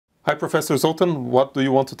Hi, Professor Zoltán. What do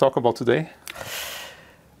you want to talk about today?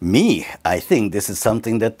 Me, I think this is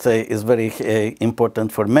something that is very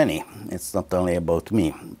important for many. It's not only about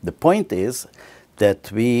me. The point is that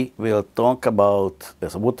we will talk about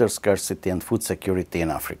water scarcity and food security in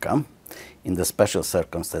Africa, in the special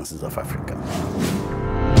circumstances of Africa.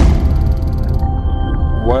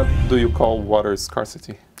 What do you call water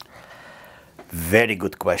scarcity? Very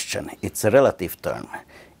good question. It's a relative term.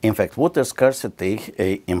 In fact, water scarcity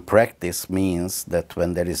in practice means that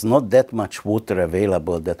when there is not that much water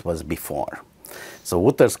available that was before. So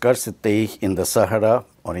water scarcity in the Sahara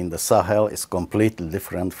or in the Sahel is completely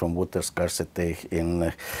different from water scarcity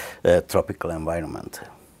in a tropical environment.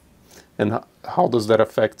 And how does that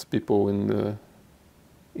affect people in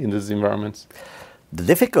these environments? The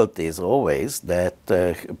difficulty is always that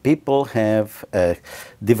people have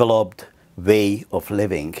developed way of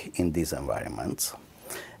living in these environments,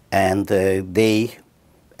 and they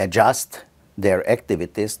adjust their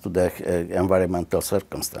activities to the environmental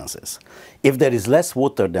circumstances. If there is less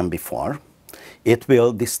water than before, it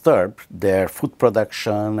will disturb their food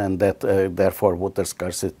production, and that therefore water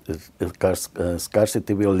scarcity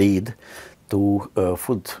will lead to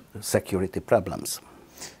food security problems.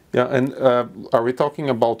 Yeah, and are we talking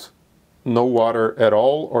about no water at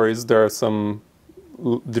all, or is there some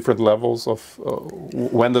different levels of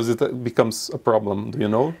when does it becomes a problem? Do you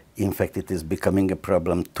know? In fact, it is becoming a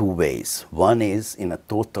problem two ways. One is in a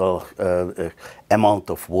total amount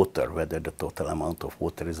of water, whether the total amount of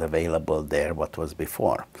water is available there, what was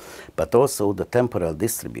before. But also the temporal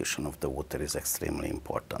distribution of the water is extremely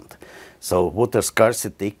important. So water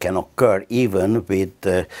scarcity can occur even with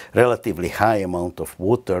a relatively high amount of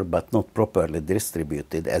water, but not properly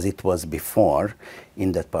distributed as it was before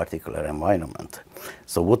in that particular environment.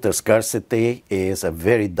 So water scarcity is a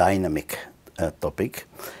very dynamic topic,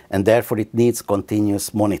 and therefore it needs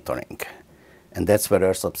continuous monitoring. And that's where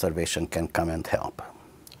Earth observation can come and help.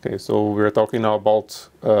 Okay, so we're talking now about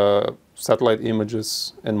satellite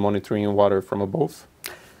images and monitoring water from above?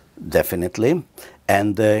 Definitely.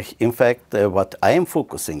 And in fact, what I am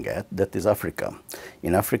focusing at, that is Africa.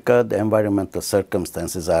 In Africa, the environmental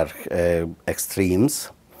circumstances are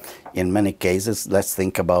extremes. In many cases, let's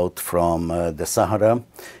think about from the Sahara,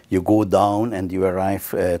 you go down and you arrive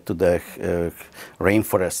to the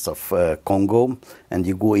rainforests of Congo, and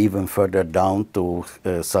you go even further down to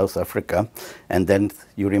South Africa, and then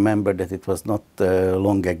you remember that it was not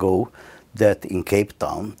long ago that in Cape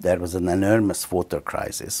Town there was an enormous water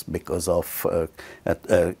crisis because of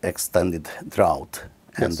extended drought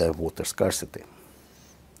and water scarcity.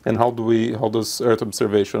 And how does Earth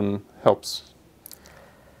observation helps?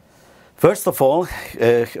 First of all,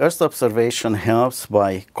 Earth observation helps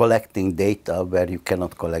by collecting data where you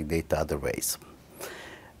cannot collect data other ways.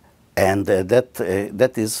 And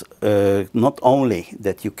that is not only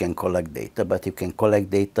that you can collect data, but you can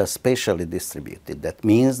collect data spatially distributed. That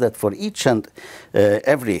means that for each and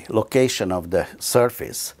every location of the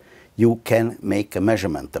surface, you can make a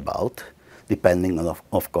measurement about, depending on,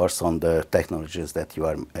 of course, on the technologies that you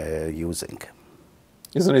are using.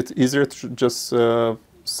 Isn't it easier to just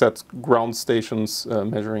set ground stations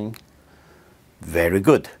measuring? Very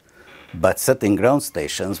good. But setting ground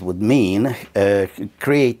stations would mean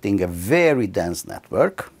creating a very dense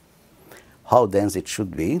network. How dense it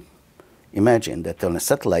should be? Imagine that on a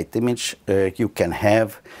satellite image you can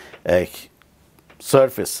have a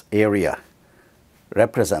surface area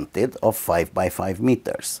represented of 5 by 5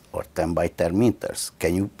 meters or 10 by 10 meters.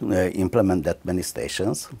 Can you implement that many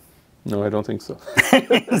stations? No, I don't think so.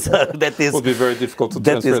 So that is, would be very difficult to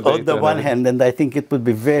transfer data. That is on the one hand, and I think it would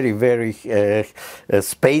be very, very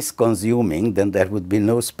space consuming. Then there would be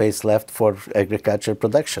no space left for agricultural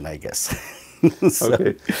production, I guess. So.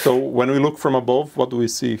 Okay. So when we look from above, what do we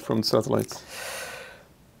see from satellites?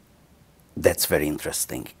 That's very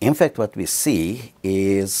interesting. In fact, what we see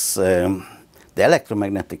is the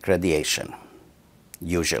electromagnetic radiation,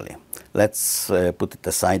 usually. Let's put it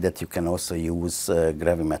aside that you can also use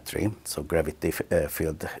gravimetry, so gravity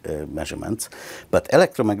field measurements, but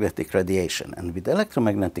electromagnetic radiation. And with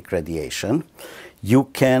electromagnetic radiation, you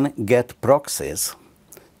can get proxies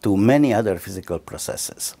to many other physical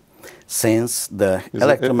processes. Since the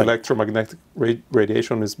electromagnetic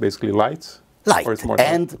radiation is basically light? Light,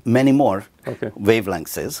 and many more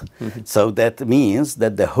wavelengths. Mm-hmm. So that means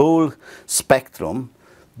that the whole spectrum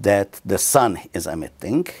that the sun is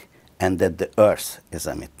emitting and that the Earth is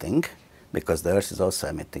emitting, because the Earth is also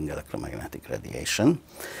emitting electromagnetic radiation,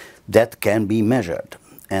 that can be measured.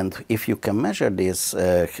 And if you can measure these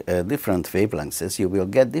different wavelengths, you will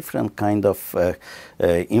get different kind of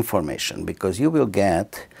information, because you will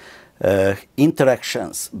get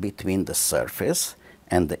interactions between the surface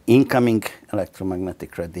and the incoming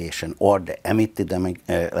electromagnetic radiation or the emitted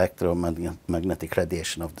electromagnetic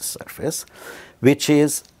radiation of the surface, which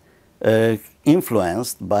is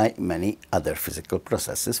influenced by many other physical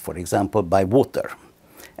processes, for example, by water.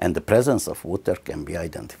 And the presence of water can be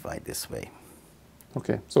identified this way.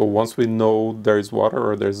 Okay, so once we know there is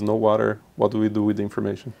water or there is no water, what do we do with the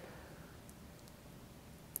information?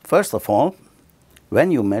 First of all, when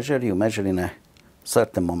you measure in a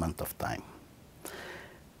certain moment of time.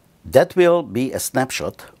 That will be a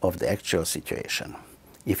snapshot of the actual situation.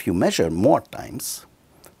 If you measure more times,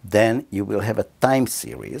 then you will have a time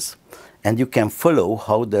series and you can follow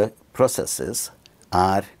how the processes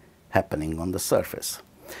are happening on the surface.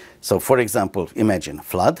 So for example, imagine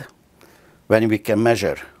flood. When we can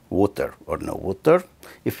measure water or no water,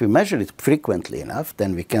 if we measure it frequently enough,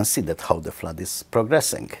 then we can see that how the flood is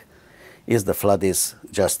progressing. Is the flood is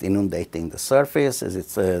just inundating the surface? Is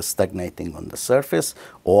it stagnating on the surface?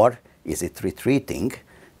 Or is it retreating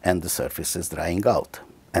and the surface is drying out?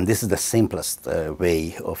 And this is the simplest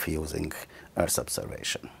way of using Earth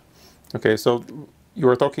observation. Okay, so you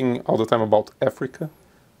were talking all the time about Africa.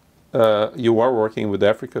 You are working with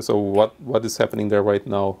Africa, so what is happening there right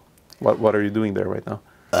now? What are you doing there right now?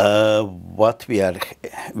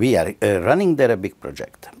 We are running there a big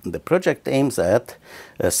project. The project aims at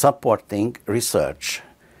supporting research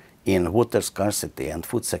in water scarcity and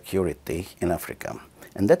food security in Africa.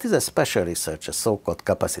 And that is a special research, a so-called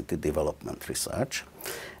capacity development research.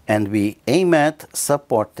 And we aim at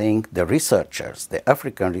supporting the researchers, the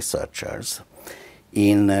African researchers,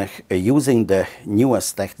 in using the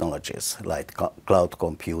newest technologies like cloud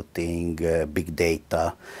computing, big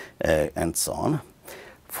data, and so on,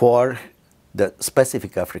 for the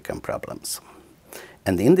specific African problems.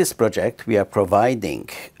 And in this project, we are providing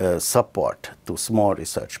support to small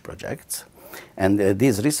research projects. And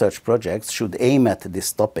these research projects should aim at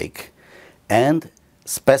this topic and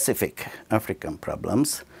specific African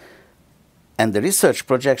problems. And the research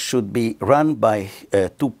project should be run by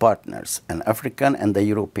two partners, an African and a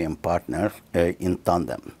European partner in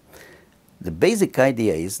tandem. The basic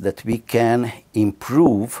idea is that we can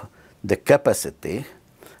improve the capacity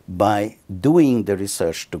by doing the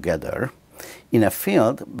research together in a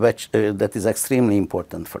field which, that is extremely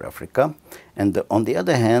important for Africa. And on the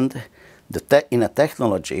other hand, in a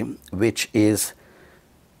technology which is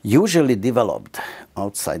usually developed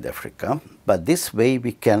outside Africa, but this way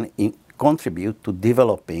we can contribute to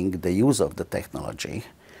developing the use of the technology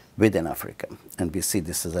within Africa. And we see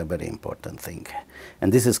this as a very important thing.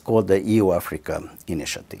 And this is called the EU-Africa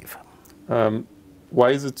initiative.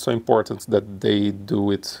 Why is it so important that they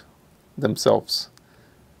do it themselves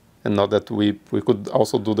and not that we could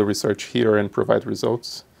also do the research here and provide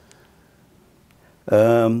results?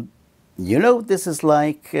 You know, this is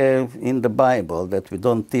like in the Bible, that we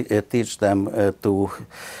don't teach them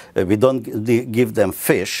we don't give them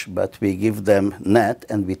fish, but we give them net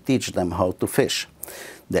and we teach them how to fish.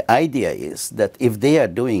 The idea is that if they are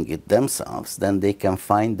doing it themselves, then they can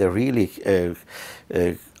find the really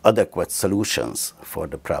adequate solutions for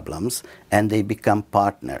the problems and they become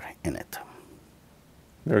partner in it.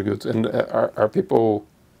 Very good. And are people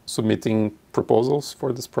submitting proposals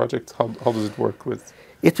for this project? How does it work with?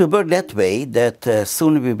 It will work that way that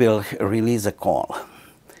soon we will release a call.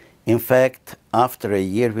 In fact, after a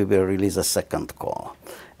year we will release a second call.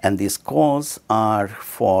 And these calls are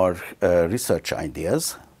for research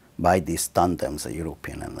ideas by these tandems, a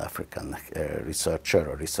European and African researcher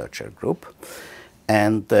or researcher group.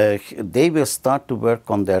 And they will start to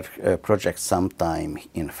work on their project sometime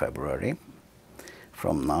in February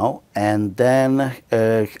from now. And then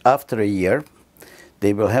after a year,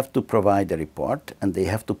 they will have to provide a report and they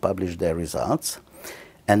have to publish their results.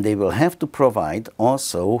 And they will have to provide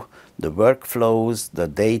also the workflows, the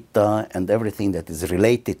data, and everything that is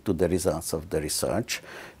related to the results of the research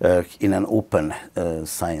in an open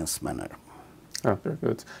science manner. Ah, very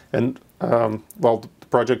good. And well, the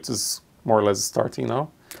project is more or less starting now.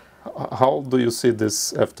 How do you see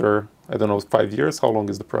this after, I don't know, 5 years? How long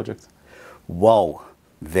is the project? Wow.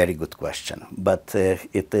 Very good question. But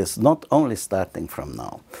it is not only starting from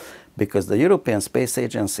now, because the European Space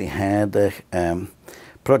Agency had a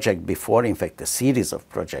project before, in fact, a series of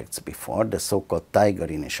projects before, the so-called Tiger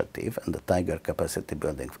Initiative and the Tiger Capacity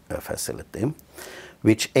Building Facility,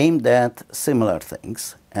 which aimed at similar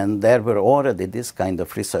things. And there were already this kind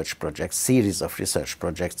of research projects, series of research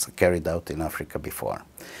projects carried out in Africa before.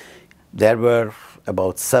 There were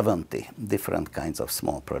about 70 different kinds of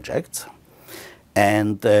small projects.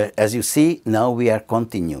 And as you see, now we are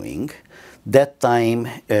continuing That time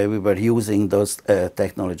we were using those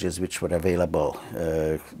technologies which were available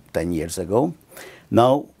 10 years ago.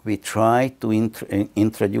 Now we try to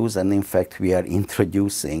introduce, and in fact we are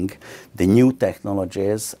introducing the new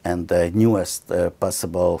technologies and the newest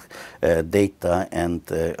possible data and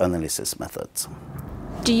analysis methods.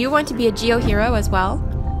 Do you want to be a GeoHero as well?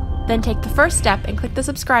 Then take the first step and click the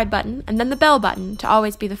subscribe button and then the bell button to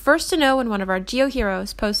always be the first to know when one of our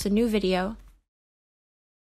GeoHeroes posts a new video.